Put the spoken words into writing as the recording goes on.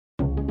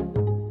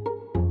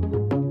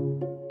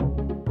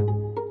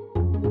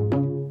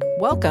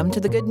Welcome to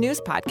the Good News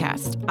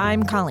Podcast.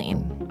 I'm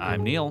Colleen.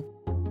 I'm Neil.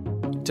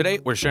 Today,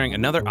 we're sharing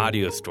another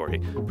audio story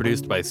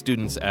produced by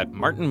students at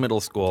Martin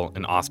Middle School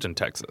in Austin,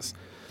 Texas.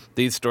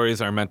 These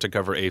stories are meant to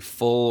cover a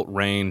full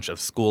range of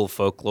school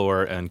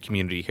folklore and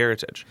community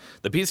heritage.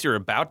 The piece you're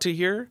about to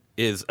hear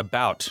is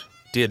about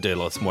Dia de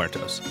los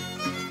Muertos.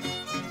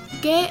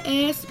 ¿Qué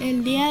es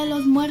el Día de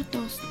los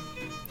Muertos?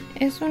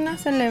 Es una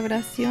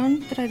celebración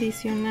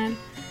tradicional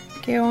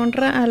que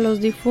honra a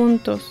los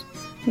difuntos,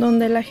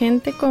 donde la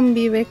gente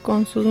convive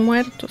con sus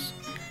muertos.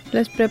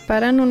 Les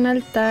preparan un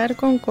altar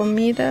con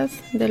comidas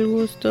del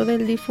gusto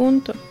del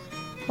difunto,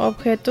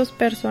 objetos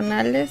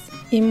personales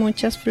y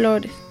muchas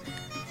flores.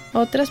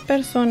 Otras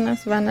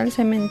personas van al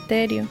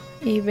cementerio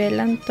y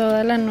velan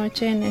toda la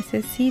noche en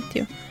ese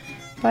sitio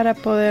para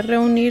poder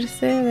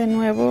reunirse de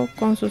nuevo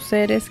con sus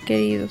seres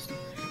queridos.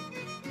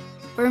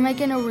 We're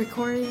making a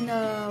recording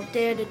of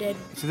Day of the Dead.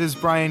 So this is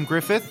Brian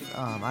Griffith.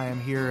 I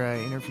am here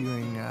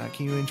interviewing.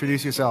 Can you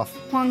introduce yourself?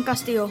 Juan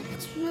Castillo.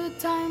 It's the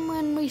time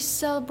when we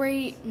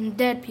celebrate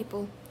dead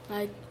people,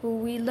 like who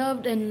we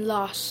loved and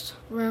lost.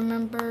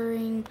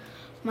 Remembering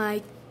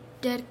my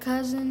dead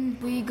cousin,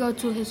 we go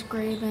to his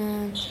grave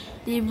and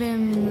leave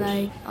him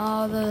like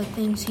all the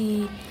things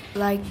he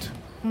liked.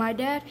 My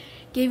dad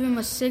gave him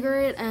a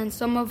cigarette and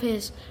some of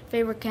his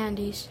favorite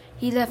candies.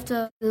 He left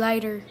a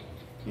lighter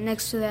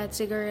next to that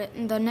cigarette.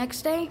 And the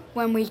next day,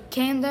 when we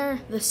came there,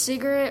 the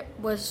cigarette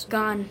was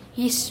gone.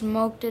 He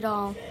smoked it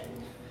all.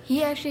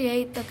 He actually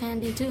ate the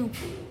candy too.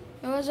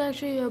 It was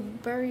actually a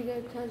very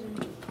good cousin.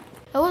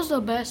 It was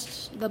the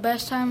best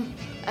time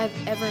I've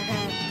ever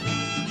had.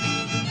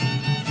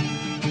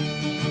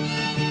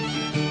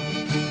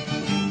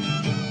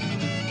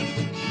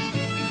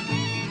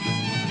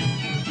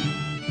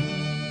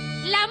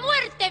 La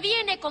muerte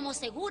viene como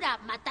segura,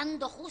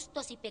 matando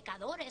justos y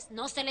pecadores.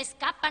 No se le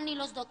escapan ni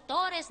los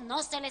doctores,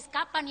 no se le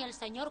escapa ni el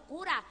señor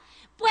cura,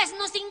 pues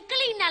nos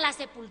inclina a la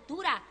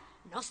sepultura.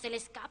 No se le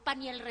escapa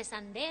ni el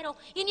rezandero,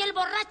 y ni el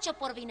borracho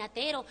por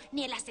vinatero,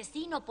 ni el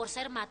asesino por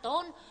ser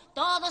matón.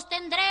 Todos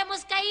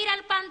tendremos que ir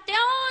al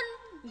panteón.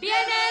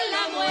 Viene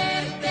la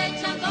muerte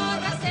echando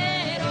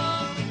rasero,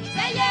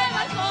 se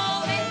lleva al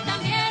joven,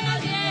 también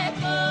al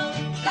viejo.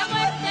 La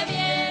muerte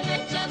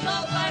viene echando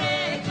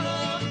parejo,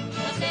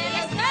 no se le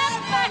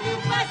escapa ni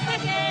un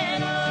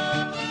pasajero.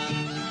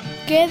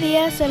 ¿Qué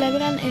día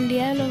celebran el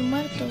Día de los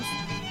Muertos?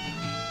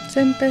 Se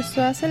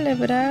empezó a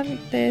celebrar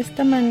de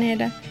esta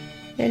manera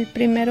el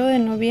 1 de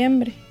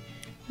noviembre,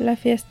 la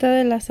fiesta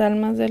de las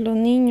almas de los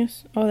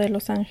niños o de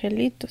los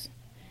angelitos,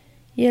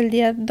 y el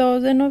día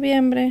 2 de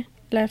noviembre,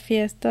 la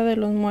fiesta de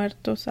los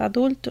muertos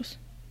adultos.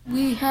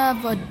 We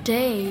have a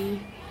day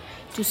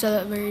to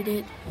celebrate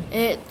it.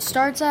 It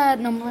starts at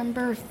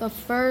November the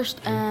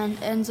 1st and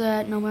ends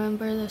at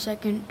November the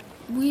 2nd.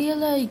 We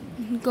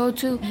go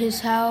to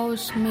his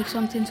house, make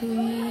something to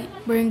eat,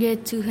 bring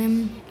it to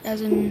him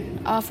as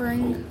an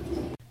offering.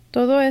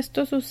 Todo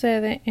esto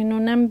sucede en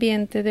un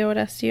ambiente de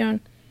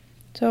oración,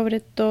 sobre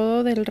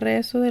todo del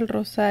rezo del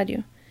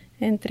rosario,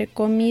 entre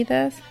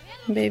comidas,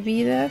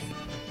 bebidas,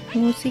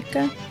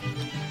 música.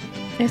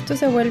 Esto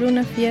se vuelve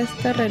una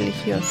fiesta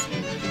religiosa.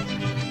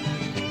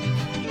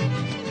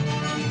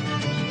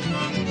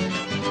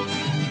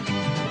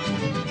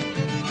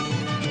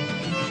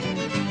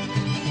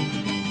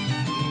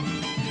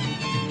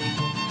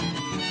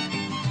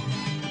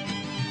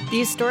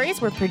 These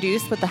stories were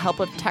produced with the help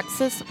of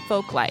Texas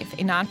Folklife,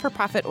 a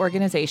non-for-profit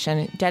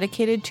organization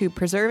dedicated to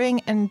preserving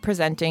and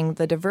presenting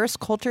the diverse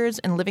cultures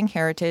and living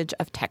heritage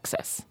of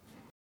Texas.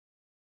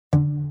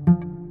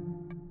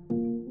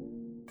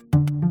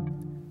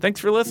 Thanks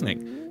for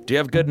listening. Do you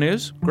have good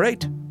news?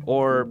 Great.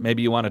 Or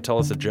maybe you want to tell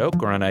us a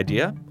joke or an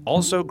idea?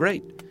 Also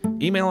great.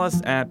 Email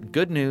us at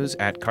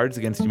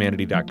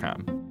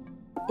goodnews@cardsagainsthumanity.com.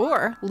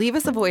 Or leave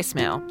us a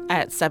voicemail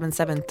at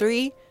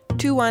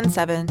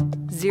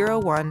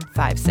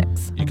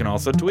 773-217-0156. You can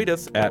also tweet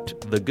us at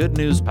The Good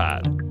News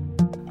Pod.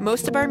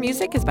 Most of our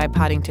music is by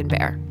Poddington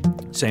Bear.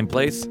 Same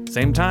place,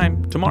 same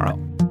time, tomorrow.